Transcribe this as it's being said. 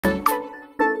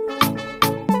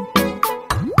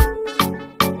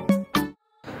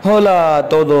Hola a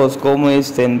todos, ¿cómo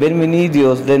están?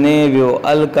 Bienvenidos de nuevo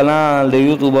al canal de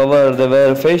youtuber de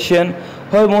Reformation.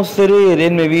 Hoy mostraré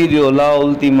en mi video la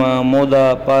última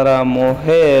moda para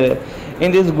mujer.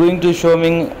 In this going to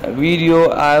showing video,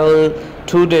 I will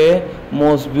today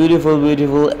most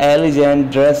beautiful elegant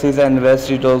dresses and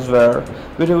vestidos wear.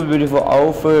 Beautiful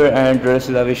outfit and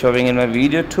dresses I will showing in my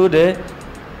video today.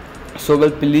 So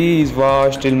well, please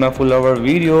watch till my full hour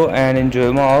video and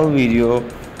enjoy my all video.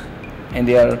 And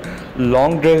they are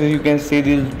long dresses. You can see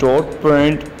this dot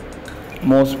print,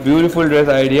 most beautiful dress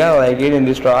idea, I like it in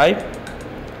this type.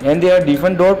 And they are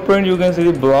different dot print. You can see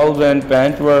the blouse and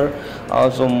pant were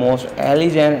also most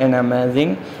elegant and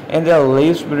amazing. And they are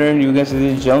lace print. You can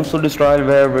see the jumpsuit style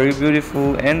were very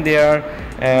beautiful. And they are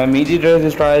midi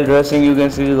dress style dressing. You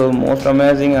can see the most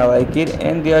amazing, I like it.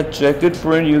 And they are checkered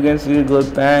print. You can see the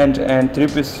pant and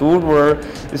three-piece suit were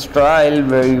style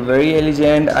very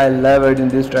elegant. I love it in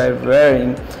this type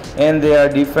wearing. And they are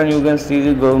different. You can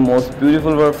see the most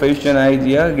beautiful fashion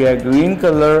idea. They are green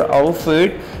color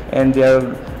outfit, and they are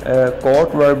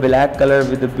coat were black color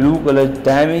with the blue color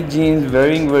damaged jeans,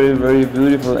 wearing very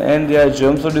beautiful. And they are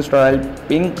jumpsuit style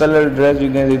pink color dress.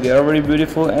 You can see they are very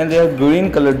beautiful. And they are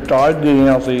green color, dark green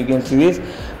also. You can see this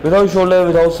without shoulder,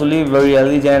 without sleeve, very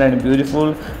elegant and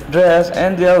beautiful dress.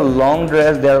 And they are long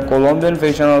dress. They are Colombian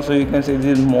fashion also. You can see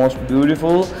this most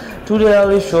beautiful. Today I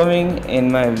will be showing in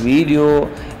my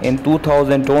video in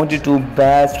 2022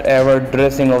 best ever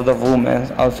dressing of the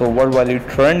women, also worldwide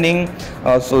trending,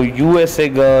 also USA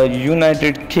girl,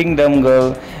 United Kingdom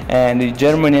girl, and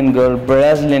Germanian girl,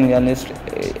 Brazilian girl,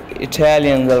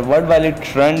 Italian girl, worldwide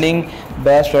trending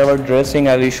best ever dressing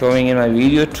I will be showing in my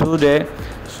video today.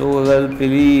 So well,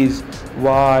 please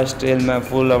watch till my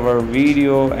full hour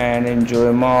video and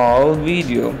enjoy my whole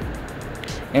video.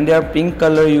 And they are pink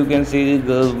color. You can see the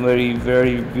girl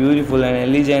very beautiful and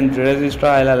elegant dress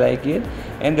style, I like it.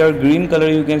 And they are green color.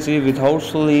 You can see without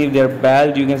sleeve, their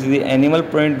belt, you can see the animal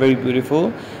print, very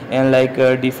beautiful. And like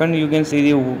different, you can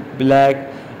see the black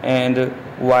and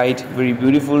white, very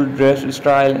beautiful dress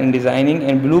style and designing.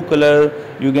 And blue color,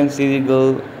 you can see the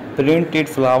girl printed,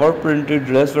 flower printed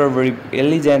dress were very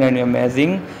elegant and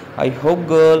amazing. I hope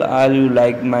girl all you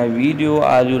like my video,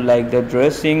 all you like the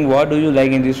dressing. What do you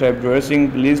like in this type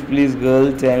dressing? Please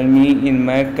girl tell me in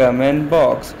my comment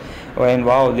box. Oh, and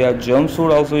wow, they are jumpsuit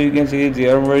also. You can see they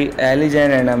are very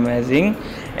elegant and amazing.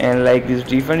 And like this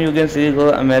different, you can see the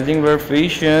girl amazing wear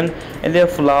fashion. And they are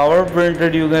flower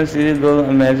printed. You can see the girl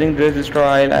amazing dress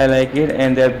style, I like it.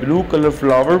 And they are blue color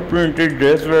flower printed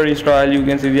dress wear style. You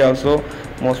can see they also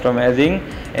most amazing.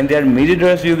 And they are midi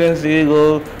dress. You can see the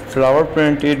girl flower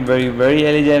printed, very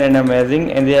elegant and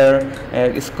amazing. And they are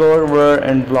skirt wear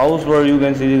and blouse wear. You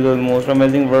can see the girl most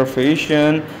amazing wear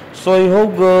fashion. So I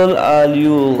hope girl all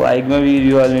you like my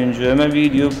video, all you enjoy my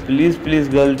video. Please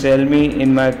girl tell me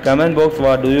in my comment box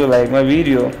what do you like my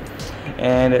video.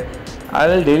 And I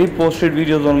will daily posted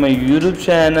videos on my YouTube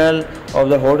channel of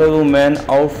the hotel woman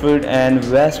outfit and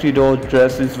vestido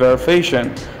dresses wear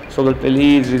fashion. So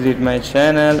please visit my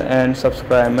channel and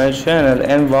subscribe my channel.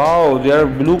 And wow, they are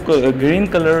green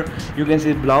color. You can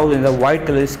see blouse and the white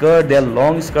color skirt. They are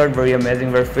long skirt, very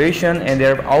amazing, very fashion. And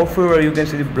their outfit where you can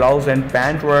see the blouse and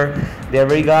pant were they are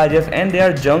very gorgeous. And they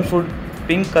are jumpsuit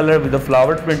pink color with the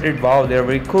flower printed. Wow, they are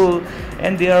very cool.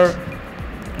 And they are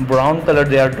brown color.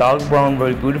 They are dark brown,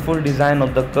 very beautiful design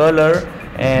of the color.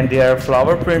 And they are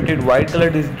flower printed white color.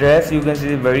 This dress you can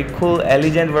see very cool,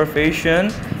 elegant wear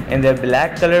fashion. And their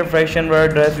black color fashion wear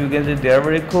dress, you can see they are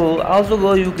very cool. Also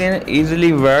go, you can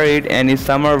easily wear it any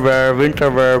summer wear, winter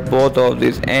wear, both of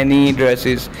these, any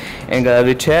dresses. And I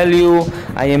will tell you,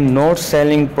 I am not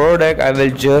selling product, I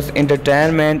will just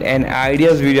entertainment and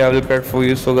ideas video I will prepare for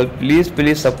you. So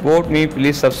please support me,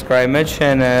 please subscribe my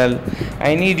channel.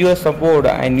 I need your support.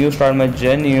 I need to start my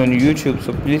journey on YouTube,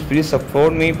 so please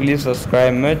support me, please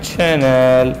subscribe my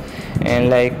channel. And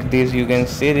like this, you can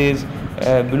see this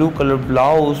blue color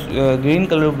blouse, green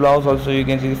color blouse also. You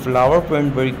can see the flower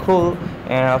print, very cool.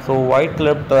 And also white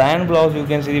color plain blouse, you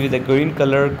can see with the green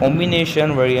color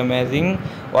combination, very amazing.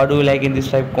 What do you like in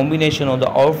this type combination of the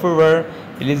outfit wear?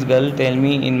 Please girl tell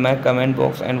me in my comment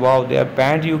box. And wow, their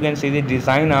pant, you can see the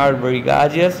design are very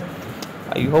gorgeous.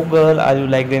 I hope girl are you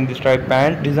like in this type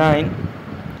pant design.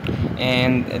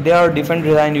 And there are different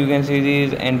design, you can see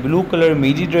these. And blue color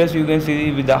midi dress, you can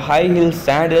see with the high heel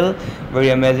sandal, very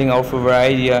amazing outfit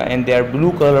variety. And they are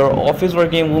blue color office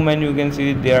working women, you can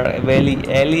see they are very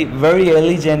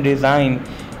elegant design.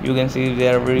 You can see they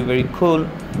are very cool.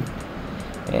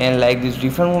 And like this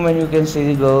different woman, you can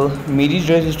see the girl midi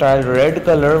dress style, red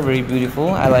color, very beautiful,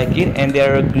 I like it. And they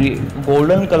are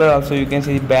golden color also, you can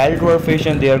see the belt wear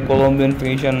fashion, they are Colombian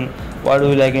fashion. What do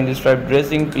you like in this type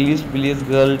dressing? Please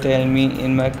girl, tell me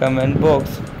in my comment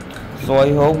box. So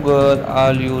I hope girl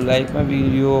all you like my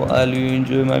video, all you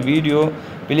enjoy my video.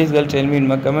 Please girl, tell me in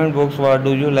my comment box what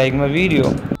do you like my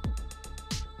video.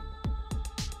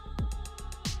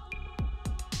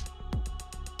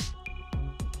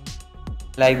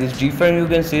 Like this different, you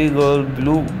can see girl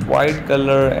blue, white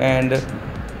color and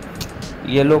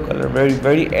yellow color,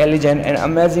 very elegant and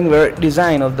amazing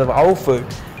design of the outfit.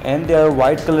 And they are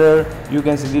white color, you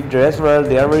can see the dress well,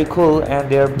 they are very cool. And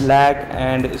they are black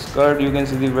and skirt, you can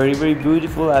see the very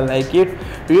beautiful, I like it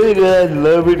really girl, I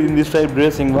love it in this type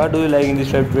dressing. What do you like in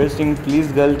this type dressing?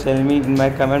 Please girl, tell me in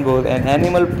my comment box. And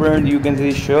animal print, you can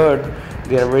see the shirt,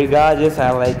 they are very gorgeous,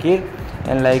 I like it.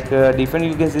 And like different,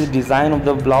 you can see the design of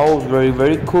the blouse,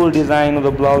 very cool design of the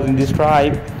blouse in this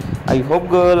type. I hope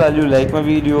girl all you like my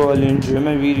video, all you enjoy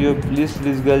my video. Please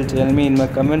girl, tell me in my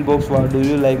comment box what do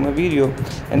you like my video.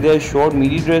 And they are short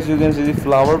midi dress, you can see the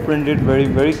flower printed,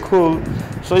 very cool.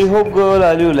 So I hope girl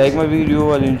all you like my video,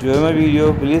 all you enjoy my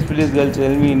video. Please girl,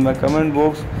 tell me in my comment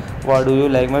box what do you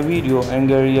like my video. And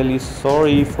girl, really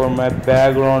sorry for my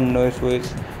background noise.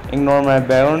 Ignore my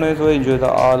background noise. Enjoy the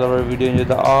all our video, enjoy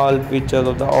the all pictures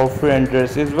of the outfit and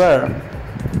dresses wear.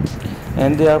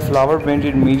 And they are flower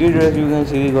painted midi dress, you can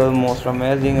see the girl most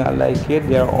amazing, I like it.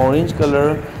 They are orange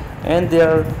color. And they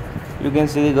are, you can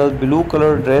see the girl blue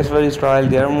color dress very style,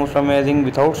 they are most amazing.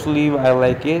 Without sleeve, I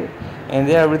like it. And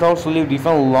they are without sleeve,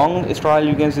 different long style,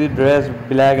 you can see dress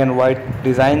black and white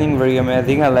designing, very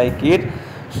amazing, I like it.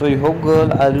 So I hope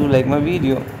girl I do like my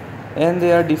video. And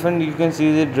they are different, you can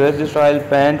see the dress style,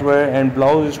 pant wear and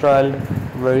blouse style,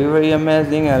 very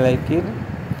amazing, I like it.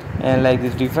 And like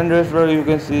this different dress wear, you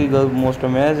can see the most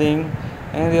amazing.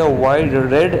 And they are white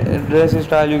red dress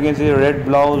style, you can see red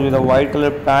blouse with a white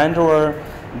color pant wear,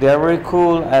 they are very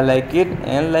cool, I like it.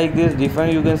 And like this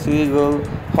different, you can see the girl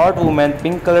hot woman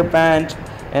pink color pant.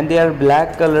 And they are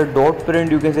black color dot print,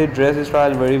 you can see dress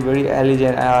style, very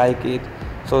elegant, I like it.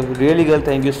 So really girl,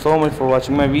 thank you so much for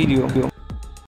watching my video.